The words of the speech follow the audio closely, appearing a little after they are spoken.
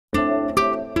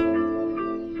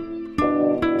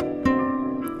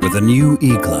With the new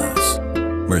E-Class,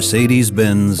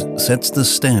 Mercedes-Benz sets the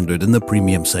standard in the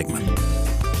premium segment.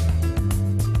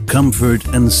 Comfort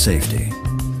and safety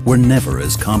were never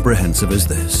as comprehensive as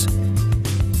this.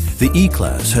 The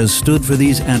E-Class has stood for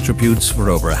these attributes for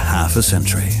over half a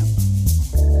century.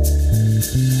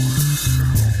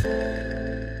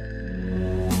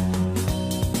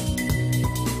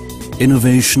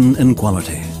 Innovation and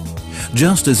quality.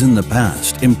 Just as in the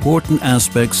past, important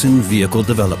aspects in vehicle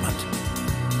development.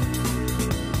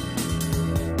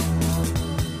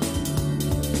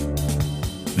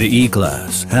 The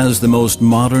E-Class has the most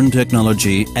modern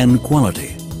technology and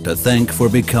quality to thank for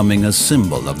becoming a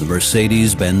symbol of the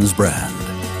Mercedes-Benz brand.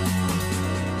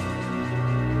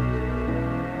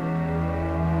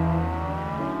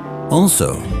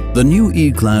 Also, the new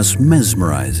E-Class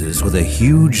mesmerizes with a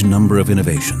huge number of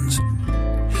innovations.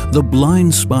 The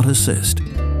blind spot assist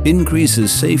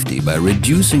increases safety by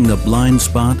reducing the blind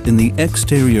spot in the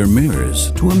exterior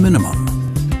mirrors to a minimum.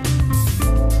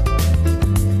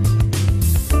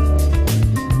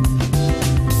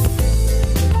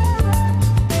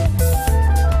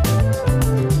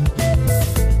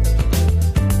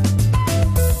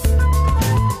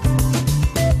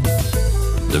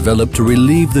 Developed to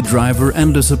relieve the driver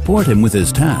and to support him with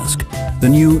his task, the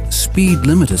new Speed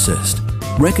Limit Assist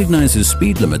recognizes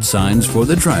speed limit signs for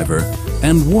the driver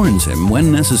and warns him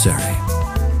when necessary.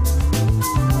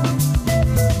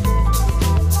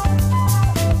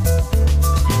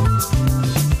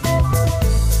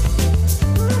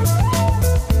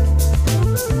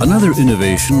 Another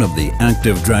innovation of the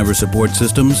active driver support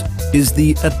systems is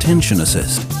the Attention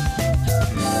Assist.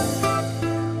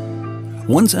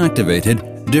 Once activated,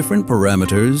 different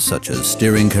parameters such as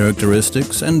steering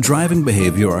characteristics and driving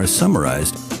behavior are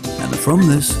summarized, and from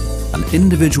this, an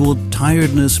individual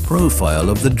tiredness profile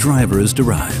of the driver is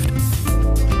derived.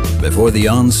 Before the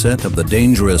onset of the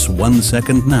dangerous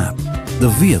 1-second nap,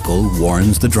 the vehicle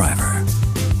warns the driver.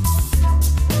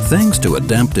 Thanks to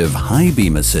adaptive high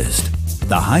beam assist,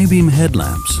 the high beam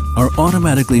headlamps are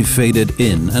automatically faded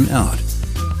in and out.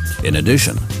 In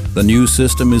addition, the new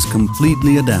system is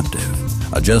completely adaptive,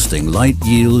 adjusting light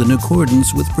yield in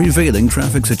accordance with prevailing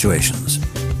traffic situations.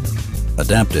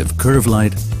 Adaptive curve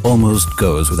light almost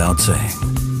goes without saying.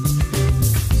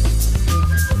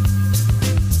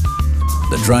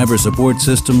 The driver support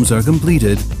systems are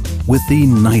completed with the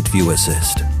Night View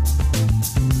Assist.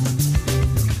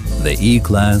 The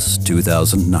E-Class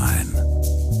 2009,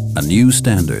 a new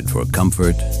standard for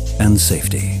comfort and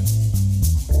safety.